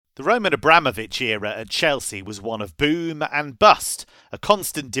The Roman Abramovich era at Chelsea was one of boom and bust, a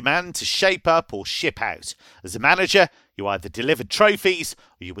constant demand to shape up or ship out. As a manager, you either delivered trophies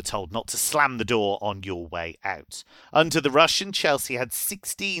or you were told not to slam the door on your way out. Under the Russian, Chelsea had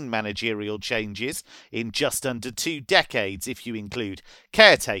 16 managerial changes in just under 2 decades, if you include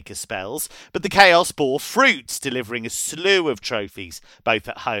caretaker spells, but the chaos bore fruit, delivering a slew of trophies both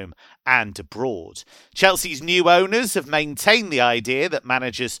at home and abroad. Chelsea's new owners have maintained the idea that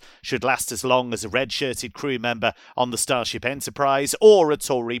managers should last as long as a red-shirted crew member on the Starship Enterprise or a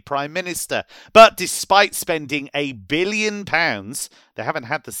Tory Prime Minister. But despite spending £1 billion, they haven't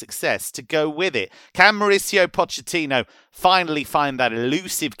had the success to go with it. Can Mauricio Pochettino finally find that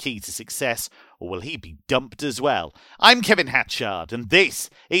elusive key to success, or will he be dumped as well? I'm Kevin Hatchard, and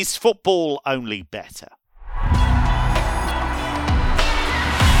this is Football Only Better.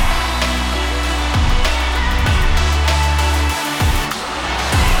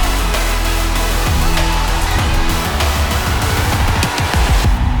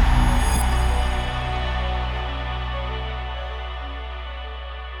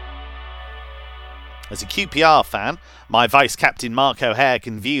 As a QPR fan, my vice-captain Mark O'Hare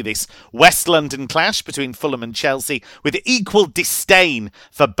can view this West London clash between Fulham and Chelsea with equal disdain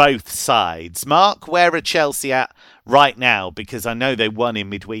for both sides. Mark, where are Chelsea at right now? Because I know they won in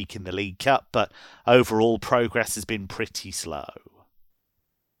midweek in the League Cup, but overall progress has been pretty slow.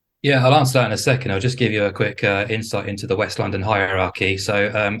 Yeah, I'll answer that in a second. I'll just give you a quick insight into the West London hierarchy.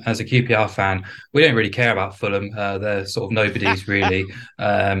 So, as a QPR fan, we don't really care about Fulham. They're sort of nobodies, really.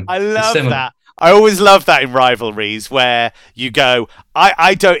 I love that. I always love that in rivalries where you go,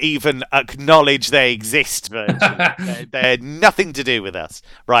 I don't even acknowledge they exist. They're nothing to do with us.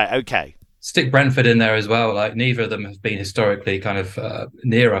 Right, okay. Stick Brentford in there as well. Like, neither of them have been historically kind of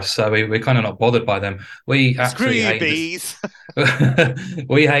near us, so we're kind of not bothered by them. We absolutely Screw you, bees.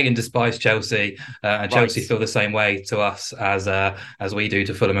 We hate and despise Chelsea, and Chelsea feel the same way to us as we do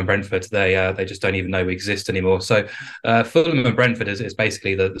to Fulham and Brentford. They just don't even know we exist anymore. So Fulham and Brentford is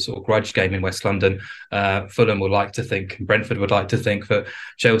basically the sort of grudge game in West London. Fulham would like to think, Brentford would like to think that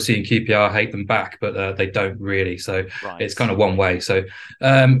Chelsea and QPR hate them back, but they don't really. So it's kind of one way. So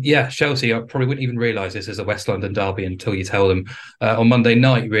Chelsea, I probably wouldn't even realise this as a West London derby until you tell them on Monday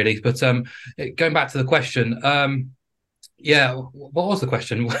night, really. But going back to the question, what was the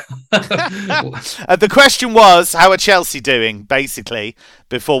question? The question was, how are Chelsea doing, basically,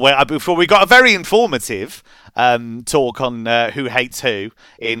 before we got a very informative talk on who hates who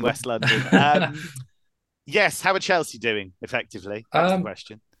in West London. Yes, how are Chelsea doing, effectively? That's the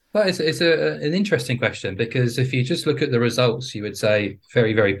question. Well, it's an interesting question, because if you just look at the results, you would say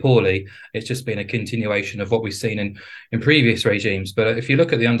very, very poorly. It's just been a continuation of what we've seen in previous regimes. But if you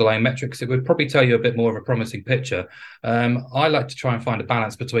look at the underlying metrics, it would probably tell you a bit more of a promising picture. I like to try and find a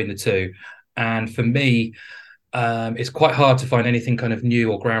balance between the two. And for me, it's quite hard to find anything kind of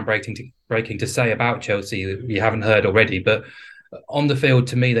new or groundbreaking to say about Chelsea that you haven't heard already. But on the field,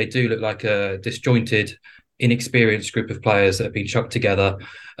 to me, they do look like a disjointed, inexperienced group of players that have been chucked together.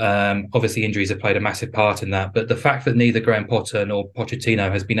 Obviously, injuries have played a massive part in that, but the fact that neither Graham Potter nor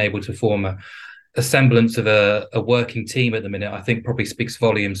Pochettino has been able to form a semblance of a working team at the minute, I think probably speaks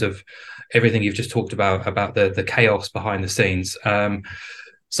volumes of everything you've just talked about the chaos behind the scenes.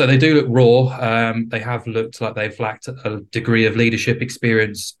 So they do look raw. They have looked like they've lacked a degree of leadership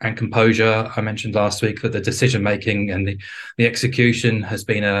experience and composure. I mentioned last week that the decision-making and the execution has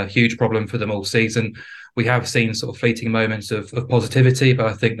been a huge problem for them all season. We have seen sort of fleeting moments of positivity, but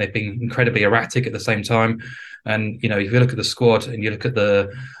I think they've been incredibly erratic at the same time. And, you know, if you look at the squad and you look at the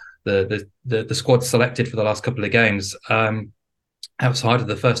squad selected for the last couple of games, outside of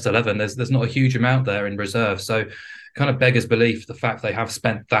the first 11, there's not a huge amount there in reserve. So kind of beggars belief, the fact they have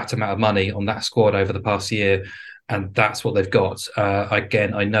spent that amount of money on that squad over the past year, and that's what they've got.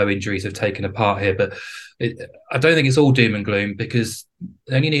 Again, I know injuries have taken a part here, but I don't think it's all doom and gloom, because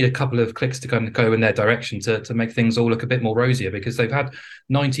they only need a couple of clicks to kind of go in their direction to make things all look a bit more rosier, because they've had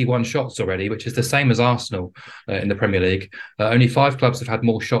 91 shots already, which is the same as Arsenal in the Premier League. Only 5 clubs have had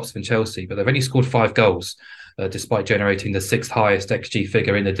more shots than Chelsea, but they've only scored 5 goals. Despite generating the 6th highest XG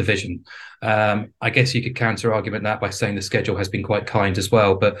figure in the division. I guess you could counter-argument that by saying the schedule has been quite kind as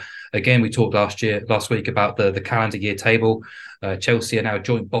well. But again, we talked last week about the calendar year table. Chelsea are now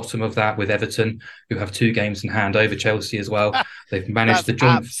joint bottom of that with Everton, who have 2 games in hand over Chelsea as well. They've managed the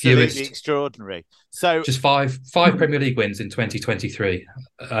joint fewest. Extraordinary. So just five Premier League wins in 2023.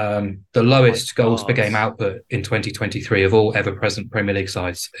 The lowest goals per game output in 2023 of all ever present Premier League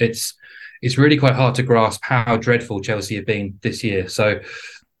sides. It's really quite hard to grasp how dreadful Chelsea have been this year. So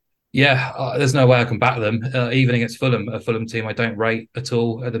Yeah, there's no way I can back them. Even against Fulham, a Fulham team I don't rate at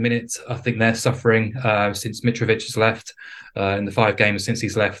all at the minute. I think they're suffering since Mitrovic has left. In the 5 games since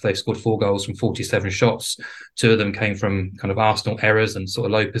he's left, they've scored 4 goals from 47 shots. 2 of them came from kind of Arsenal errors and sort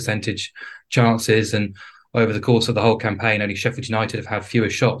of low percentage chances. And over the course of the whole campaign, only Sheffield United have had fewer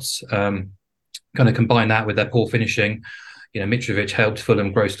shots. Kind of combine that with their poor finishing. Mitrovic helped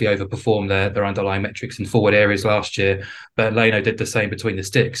Fulham grossly overperform their underlying metrics in forward areas last year, but Leno did the same between the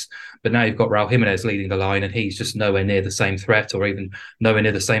sticks. But now you've got Raul Jimenez leading the line, and he's just nowhere near the same threat or even nowhere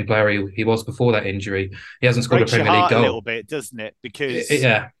near the same player he was before that injury. He hasn't scored a Breaks your Premier League heart a goal. little bit, doesn't it? Because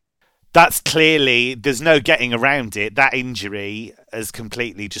Yeah, that's clearly, there's no getting around it. That injury has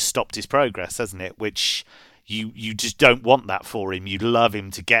completely just stopped his progress, hasn't it? Which you just don't want that for him. You'd love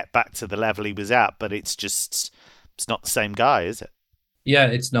him to get back to the level he was at, but it's not the same guy, is it? yeah,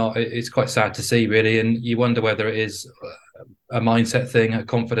 it's not. It's quite sad to see, really, and you wonder whether it is a mindset thing, a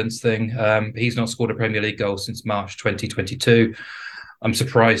confidence thing. He's not scored a Premier League goal since March 2022. I'm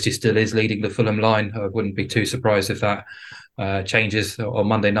surprised he still is leading the Fulham line. I wouldn't be too surprised if that changes on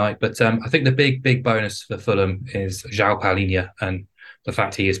Monday night. But I think the big bonus for Fulham is João Palhinha and the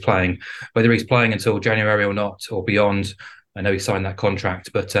fact he is playing. Whether he's playing until January or not, or beyond, I know he signed that contract,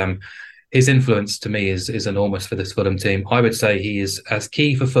 but his influence to me is enormous for this Fulham team. I would say he is as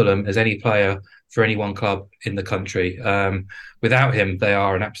key for Fulham as any player for any one club in the country. Without him, they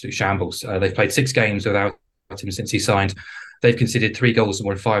are an absolute shambles. They've played 6 games without him since he signed. They've conceded 3 goals and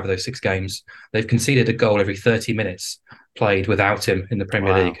won 5 of those 6 games. They've conceded a goal every 30 minutes played without him in the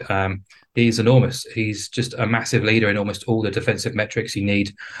Premier Wow. League. He's enormous. He's just a massive leader in almost all the defensive metrics you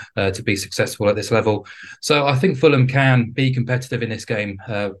need to be successful at this level. So I think Fulham can be competitive in this game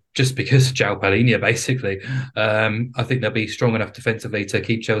just because of João Palhinha, basically. I think they'll be strong enough defensively to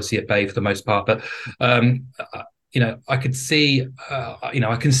keep Chelsea at bay for the most part. But, I could see,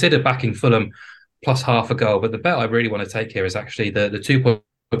 I consider backing Fulham plus half a goal. But the bet I really want to take here is actually the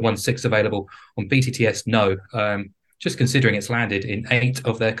 2.16 available on BTTS No. Just considering it's landed in 8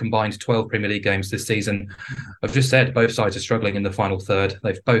 of their combined 12 Premier League games this season. I've just said both sides are struggling in the final third.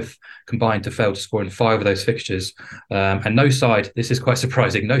 They've both combined to fail to score in 5 of those fixtures. And no side, this is quite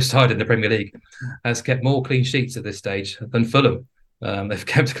surprising, no side in the Premier League has kept more clean sheets at this stage than Fulham. They've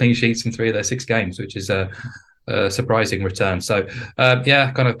kept clean sheets in 3 of their 6 games, which is a surprising return. So,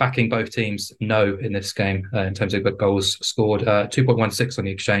 kind of backing both teams no in this game in terms of goals scored. 2.16 on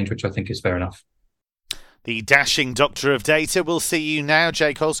the exchange, which I think is fair enough. The dashing doctor of data will see you now.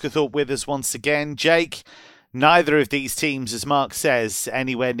 Jake Holscrothorpe with us once again. Jake, neither of these teams, as Mark says,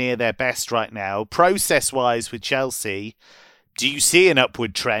 anywhere near their best right now. Process-wise with Chelsea, do you see an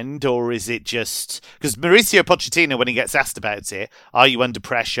upward trend, or is it just... Because Mauricio Pochettino, when he gets asked about it, are you under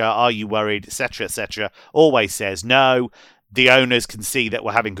pressure, are you worried, etc., always says, no, the owners can see that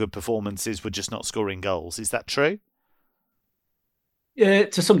we're having good performances, we're just not scoring goals. Is that true? Yeah,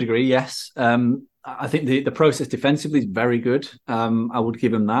 to some degree, yes. I think the process defensively is very good. I would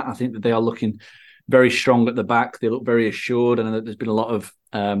give them that. I think that they are looking very strong at the back. They look very assured, and there's been a lot of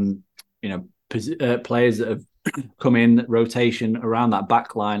players that have come in rotation around that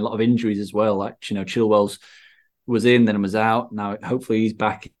back line. A lot of injuries as well. Like Chilwell's was in, then was out. Now hopefully he's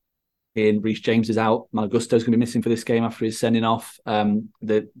back in. Reece James is out. Malagusto's going to be missing for this game after his sending off.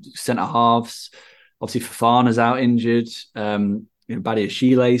 The centre halves, obviously Fofana's out injured. Badia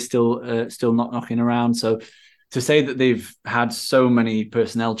Chile still not knocking around. So to say that they've had so many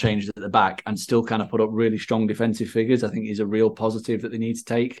personnel changes at the back and still kind of put up really strong defensive figures, I think is a real positive that they need to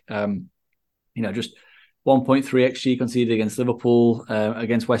take. Just 1.3 XG conceded against Liverpool.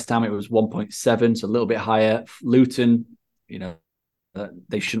 Against West Ham, it was 1.7, so a little bit higher. Luton,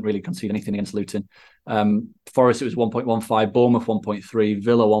 they shouldn't really concede anything against Luton. Forest, it was 1.15. Bournemouth, 1.3.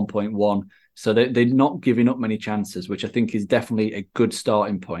 Villa, 1.1. So they're not giving up many chances, which I think is definitely a good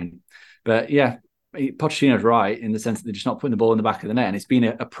starting point. But yeah, Pochettino's right in the sense that they're just not putting the ball in the back of the net. And it's been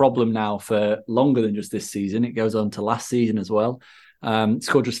a problem now for longer than just this season. It goes on to last season as well.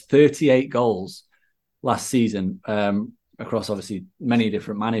 Scored just 38 goals last season across obviously many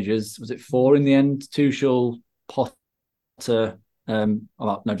different managers. Was it 4 in the end? Tuchel, Potter,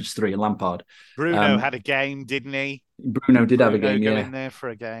 just 3 and Lampard. Bruno had a game, didn't he? Bruno did have a game, go yeah. in there for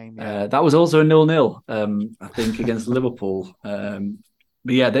a game. Yeah. That was also a 0-0, I think, against Liverpool. But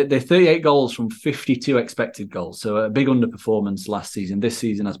yeah, they're 38 goals from 52 expected goals. So a big underperformance last season. This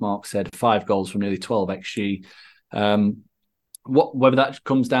season, as Mark said, 5 goals from nearly 12 XG. Whether that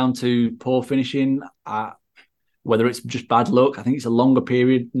comes down to poor finishing, whether it's just bad luck, I think it's a longer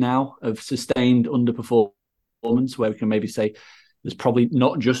period now of sustained underperformance where we can maybe say there's probably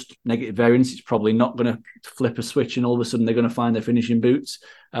not just negative variance. It's probably not going to flip a switch and all of a sudden they're going to find their finishing boots.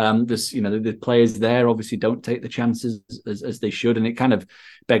 There's, the players there obviously don't take the chances as they should, and it kind of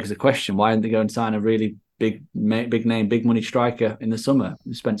begs the question: why didn't they go and sign a really big name, big money striker in the summer?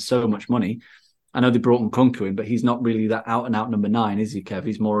 They spent so much money. I know they brought Nkunku in, but he's not really that out and out number 9, is he, Kev?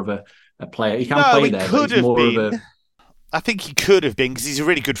 He's more of a player. He can play there, but he's more of a. I think he could have been because he's a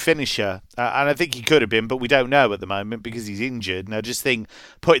really good finisher, and I think he could have been, but we don't know at the moment because he's injured. And I just think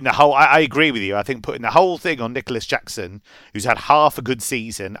putting the whole, I agree with you. I think putting the whole thing on Nicholas Jackson, who's had half a good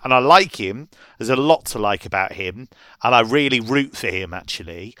season, and I like him. There's a lot to like about him, and I really root for him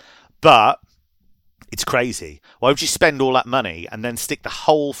actually. But it's crazy. Why would you spend all that money and then stick the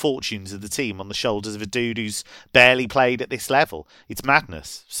whole fortunes of the team on the shoulders of a dude who's barely played at this level? It's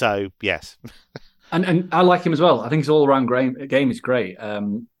madness. So yes. And I like him as well. I think his all-around game is great.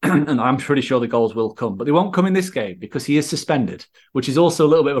 And I'm pretty sure the goals will come. But they won't come in this game because he is suspended, which is also a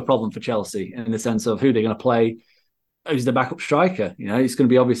little bit of a problem for Chelsea in the sense of who they're going to play. Who's the backup striker? It's going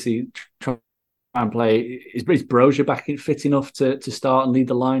to be obviously try and play. Is Brozier back in fit enough to start and lead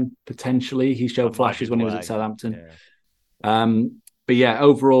the line? Potentially. He showed flashes when he was at Southampton. Yeah. But yeah,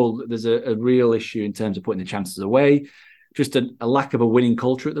 overall, there's a real issue in terms of putting the chances away. Just a lack of a winning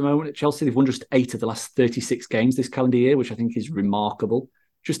culture at the moment at Chelsea. They've won just 8 of the last 36 games this calendar year, which I think is remarkable.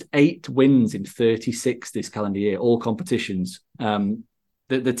 Just 8 wins in 36 this calendar year, all competitions.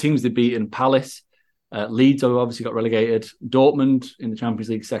 The teams they've beaten: Palace, Leeds, who obviously got relegated, Dortmund in the Champions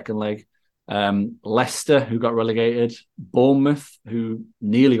League second leg, Leicester, who got relegated, Bournemouth, who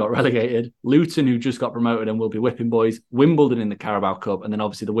nearly got relegated, Luton, who just got promoted and will be whipping boys, Wimbledon in the Carabao Cup, and then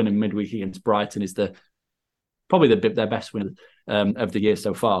obviously the win in midweek against Brighton is probably their best win of the year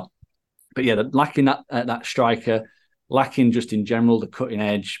so far. But yeah, lacking that striker, lacking just in general the cutting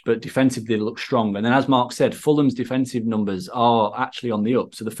edge, but defensively they look strong. And then, as Mark said, Fulham's defensive numbers are actually on the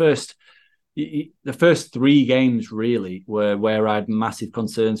up. So the first 3 games really were where I had massive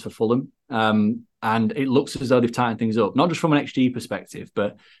concerns for Fulham. And it looks as though they've tightened things up, not just from an XG perspective,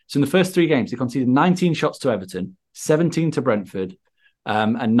 but so in the first 3 games, they conceded 19 shots to Everton, 17 to Brentford,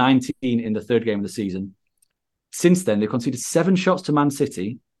 and 19 in the third game of the season. Since then, they've conceded 7 shots to Man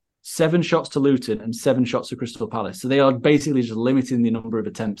City, 7 shots to Luton, and 7 shots to Crystal Palace. So they are basically just limiting the number of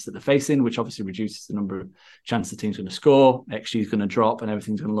attempts that they're facing, which obviously reduces the number of chances the team's going to score. XG is going to drop, and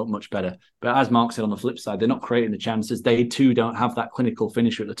everything's going to look much better. But as Mark said, on the flip side, they're not creating the chances. They too don't have that clinical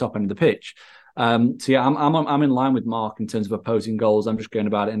finisher at the top end of the pitch. So yeah, I'm in line with Mark in terms of opposing goals. I'm just going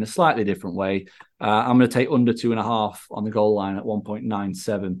about it in a slightly different way. I'm going to take under 2.5 on the goal line at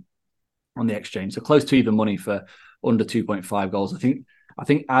 1.97. on the exchange, so close to even money for under 2.5 goals. I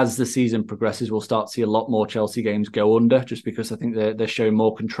think as the season progresses, we'll start to see a lot more Chelsea games go under, just because I think they're showing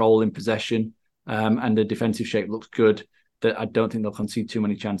more control in possession, and the defensive shape looks good. That I don't think they'll concede too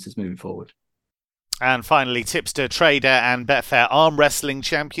many chances moving forward. And finally, tipster, trader, and Betfair arm wrestling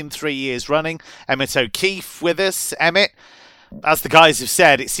champion 3 years running, Emmett O'Keefe with us. Emmett, as the guys have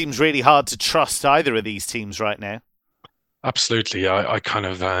said, it seems really hard to trust either of these teams right now. Absolutely. I kind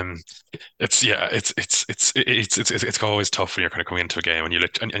of it's always tough when you're kind of coming into a game and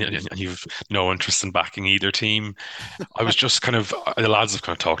and you've no interest in backing either team. I was just kind of the lads have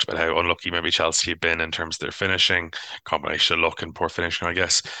kind of talked about how unlucky maybe Chelsea have been in terms of their finishing, combination of luck and poor finishing, I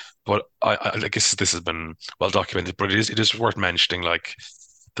guess. But I guess this has been well documented, but it is worth mentioning like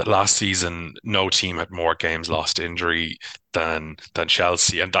that last season no team had more games lost to injury than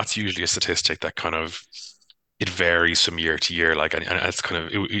Chelsea, and that's usually a statistic that kind of it varies from year to year, like, and it's kind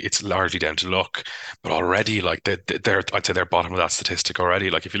of it's largely down to luck. But already, like they're I'd say they're bottom of that statistic already.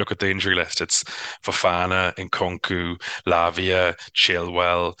 Like if you look at the injury list, it's Fofana, Nkunku, Lavia,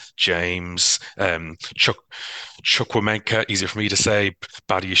 Chilwell, James, Chukwuemeka, easier for me to say,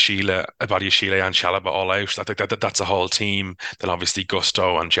 Badiashile, and Chalobah all out. I think that's a whole team. Then obviously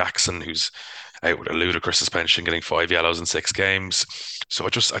Gusto and Jackson, who's out with a ludicrous suspension, getting 5 yellows in 6 games. So I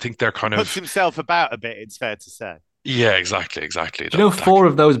think they're kind of puts himself about a bit. It's fair to say. Yeah, exactly. Do you know 4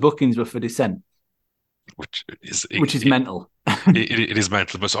 of those bookings were for dissent, which is mental. it is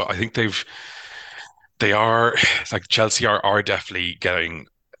mental, but so I think they are like Chelsea are definitely getting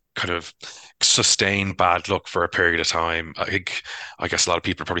kind of sustained bad luck for a period of time. I guess a lot of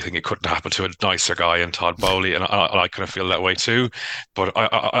people probably think it couldn't happen to a nicer guy in Todd Bowley, and I kind of feel that way too. But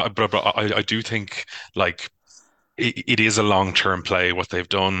I do think like it is a long-term play what they've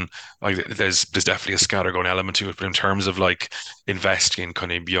done. Like there's definitely a scattergun element to it, but in terms of like investing in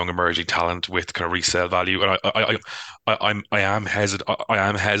kind of young emerging talent with kind of resale value, and I am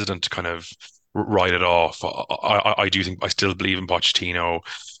hesitant to kind of write it off. I do think I still believe in Pochettino.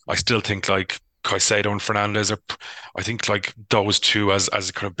 I still think like Caicedo and Fernandez are, I think, like those two as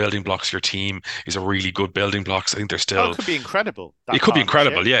kind of building blocks of your team is a really good building blocks. I think they're Oh, it still, could be incredible, it that could be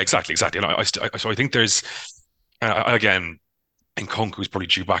partnership. incredible. Yeah, exactly. And so I think there's, again, and Kunku's probably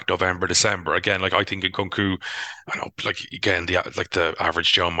due back November, December. Again, like I think in Kunku, I know, like again, the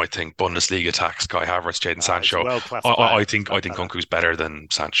average Joe might think Bundesliga attacks, Kai Havertz, Jadon He's a Sancho. world-class I, I player, I think I that think fella. Kunku's better than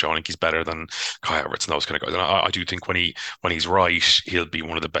Sancho. I think he's better than Kai Havertz and those kind of guys. And I do think when he's right, he'll be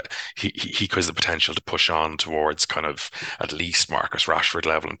one of the best. He has the potential to push on towards kind of at least Marcus Rashford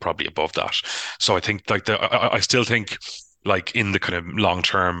level and probably above that. So I think like I still think like in the kind of long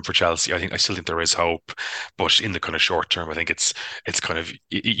term for Chelsea, I still think there is hope, but in the kind of short term, I think it's kind of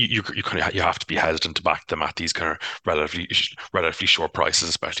you kind of you have to be hesitant to back them at these kind of relatively short prices,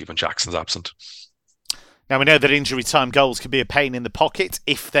 especially when Jackson's absent. Now, we know that injury time goals can be a pain in the pocket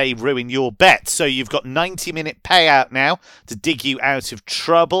if they ruin your bet. So you've got 90-minute payout now to dig you out of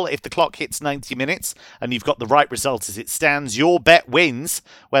trouble. If the clock hits 90 minutes and you've got the right result as it stands, your bet wins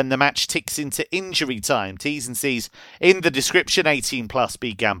when the match ticks into injury time. T's and C's in the description, 18+,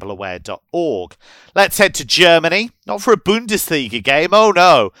 begambleaware.org. Let's head to Germany. Not for a Bundesliga game, oh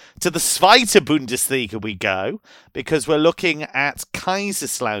no. To the Zweite Bundesliga we go, because we're looking at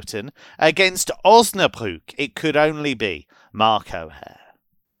Kaiserslautern against Osnabrück. It could only be Mark O'Hare.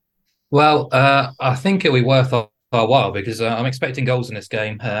 Well, I think it'll be worth our while because I'm expecting goals in this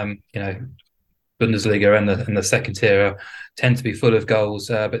game. Bundesliga and the second tier tend to be full of goals,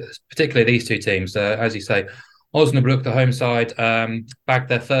 but particularly these two teams, as you say. Osnabrück, the home side, bagged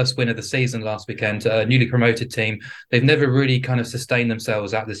their first win of the season last weekend. A newly promoted team. They've never really kind of sustained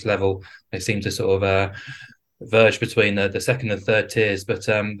themselves at this level. They seem to sort of verge between the second and third tiers, but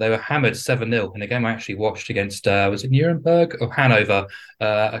they were hammered 7-0 in a game I actually watched against, was it Nuremberg or Hanover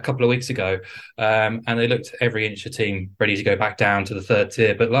a couple of weeks ago? And they looked every inch a team ready to go back down to the third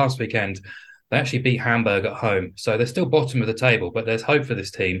tier. But last weekend, they actually beat Hamburg at home. So they're still bottom of the table, but there's hope for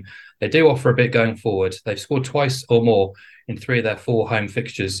this team. They do offer a bit going forward. They've scored twice or more in 3 of their 4 home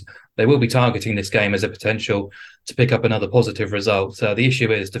fixtures. They will be targeting this game as a potential to pick up another positive result. The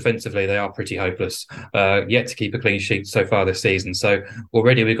issue is defensively, they are pretty hopeless, yet to keep a clean sheet so far this season. So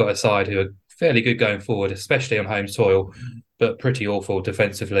already we've got a side who are fairly good going forward, especially on home soil, but pretty awful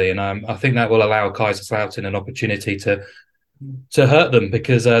defensively. And I think that will allow Kaiserslautern an opportunity to hurt them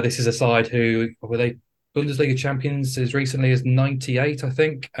because this is a side who were they Bundesliga champions as recently as '98, I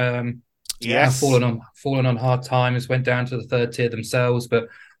think. Yes, fallen on hard times, went down to the third tier themselves, but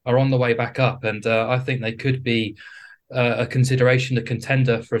are on the way back up, and I think they could be a consideration, a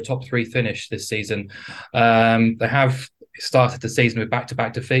contender for a top 3 finish this season. They have started the season with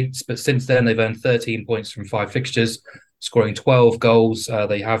back-to-back defeats, but since then they've earned 13 points from 5 fixtures, scoring 12 goals.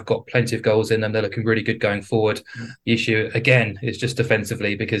 They have got plenty of goals in them. They're looking really good going forward. The issue, again, is just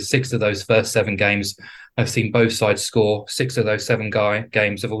defensively because 6 of those first 7 games have seen both sides score. 6 of those 7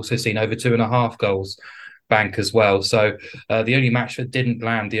 games have also seen over 2.5 goals bank as well. So the only match that didn't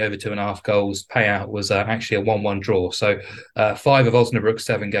land the over 2.5 goals payout was actually a 1-1 draw. So 5 of Osnabrück's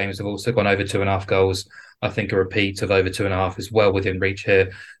 7 games have also gone over 2.5 goals. I think a repeat of over 2.5 is well within reach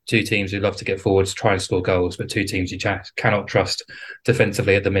here. 2 teams who love to get forwards, try and score goals, but 2 teams you cannot trust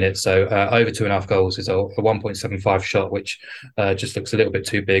defensively at the minute. So over 2.5 goals is a 1.75 shot, which just looks a little bit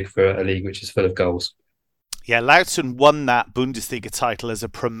too big for a league which is full of goals. Yeah, Lautern won that Bundesliga title as a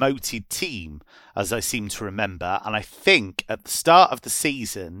promoted team, as I seem to remember. And I think at the start of the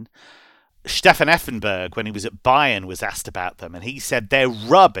season, Stefan Effenberg, when he was at Bayern, was asked about them, and he said they're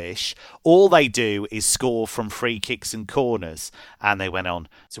rubbish. All they do is score from free kicks and corners, and they went on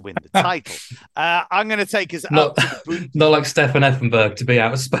to win the title. I'm going to take us up to the not like Stefan Effenberg to be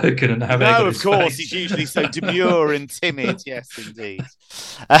outspoken and have no, of course, he's usually so demure and timid. Yes, indeed.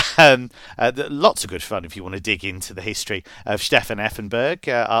 Lots of good fun if you want to dig into the history of Stefan Effenberg.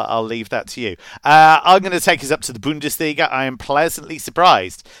 I'll leave that to you. I'm going to take us up to the Bundesliga. I am pleasantly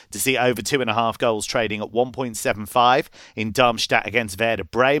surprised to see over 2.5 goals trading at 1.75 in Darmstadt against Werder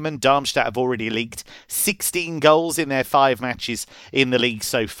Bremen. Darmstadt have already leaked 16 goals in their 5 matches in the league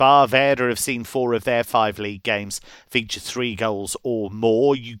so far. Werder have seen 4 of their 5 league games feature 3 goals or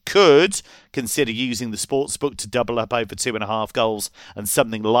more. You could consider using the sportsbook to double up over 2.5 goals and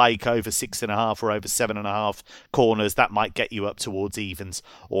something like over 6.5 or over 7.5 corners. That might get you up towards evens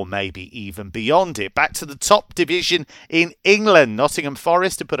or maybe even beyond it. Back to the top division in England. Nottingham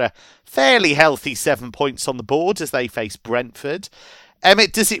Forest have put a fairly healthy 7 points on the board as they face Brentford.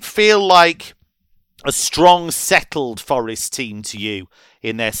 Emmett, does it feel like a strong, settled Forest team to you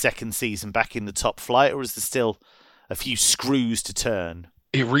in their second season back in the top flight, or is there still a few screws to turn?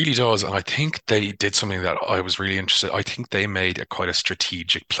 It really does, and I think they did something that I was really interested. I think they made quite a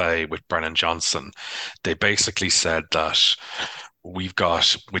strategic play with Brennan Johnson. They basically said that we've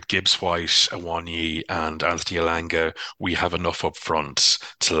got with Gibbs White, Awoniyi, and Anthony Elanga, we have enough up front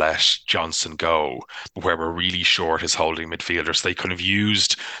to let Johnson go. But where we're really short is holding midfielders. They kind of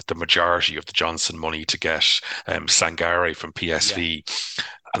used the majority of the Johnson money to get Sangare from Yeah, PSV.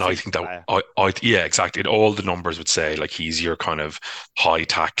 And I think super that player. yeah, exactly. And all the numbers would say like he's your kind of high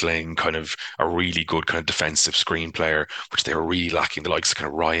tackling, kind of a really good kind of defensive screen player, which they were really lacking. The likes of kind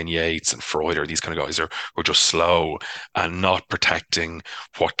of Ryan Yates and Freuder, these kind of guys were just slow and not protecting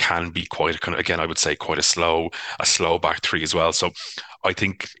what can be quite a kind of, again, I would say quite a slow back three as well. So I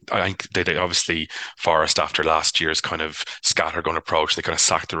think they obviously Forest after last year's kind of scattergun approach, they kind of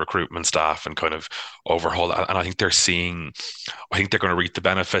sacked the recruitment staff and kind of overhaul that. And I think they're going to reap the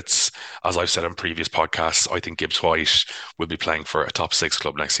benefits. As I've said on previous podcasts, I think Gibbs White will be playing for a top six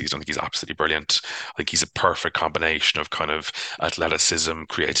club next season. I think he's absolutely brilliant. I think he's a perfect combination of kind of athleticism,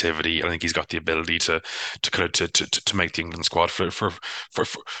 creativity. I think he's got the ability to make the England squad for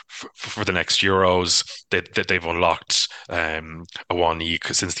the next Euros. They've unlocked Awoniyi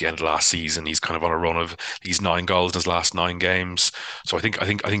since the end of last season. He's kind of on a run of these 9 goals in his last 9 games. So I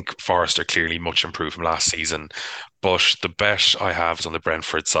think Forest are clearly much improved from last season. But the bet I have is on the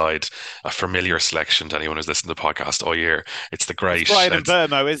Brentford side, a familiar selection to anyone who's listened to the podcast all year. It's the It's great, Brian and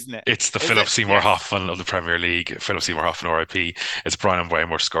Burmo, isn't it? it's the Is Philip it? Seymour Yes. Hoffman of the Premier League. Philip Seymour Hoffman, RIP. It's Brian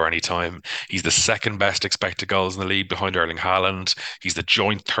Wayne score anytime. He's the second best expected goals in the league behind Erling Haaland. He's the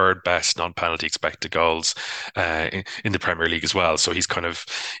joint third best non-penalty expected goals in the Premier League as well. So he's kind of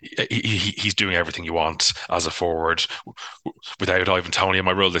he's doing everything you want as a forward without Ivan Toney in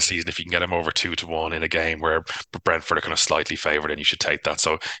my role this season. If you can get him over 2-1 in a game where Brentford are kind of slightly favoured, then you should take that.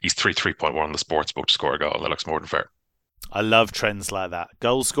 So he's 3.1 on the sports book to score a goal. That looks more than fair. I love trends like that.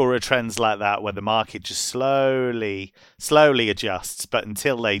 Goal scorer trends like that where the market just slowly adjusts. But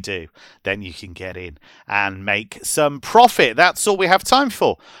until they do, then you can get in and make some profit. That's all we have time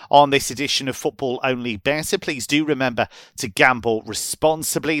for on this edition of Football Only Better. Please do remember to gamble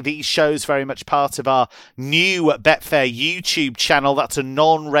responsibly. These shows very much part of our new Betfair YouTube channel. That's a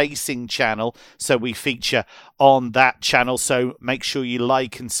non-racing channel, so we feature on that channel. So make sure you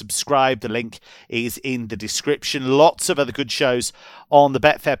like and subscribe. The link is in the description. Lots of other good shows on the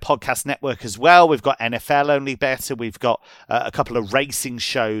Betfair Podcast Network as well. We've got NFL Only Better. We've got a couple of racing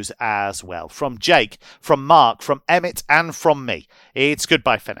shows as well. From Jake, from Mark, from Emmett, and from me, it's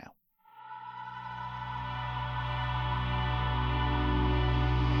goodbye for now.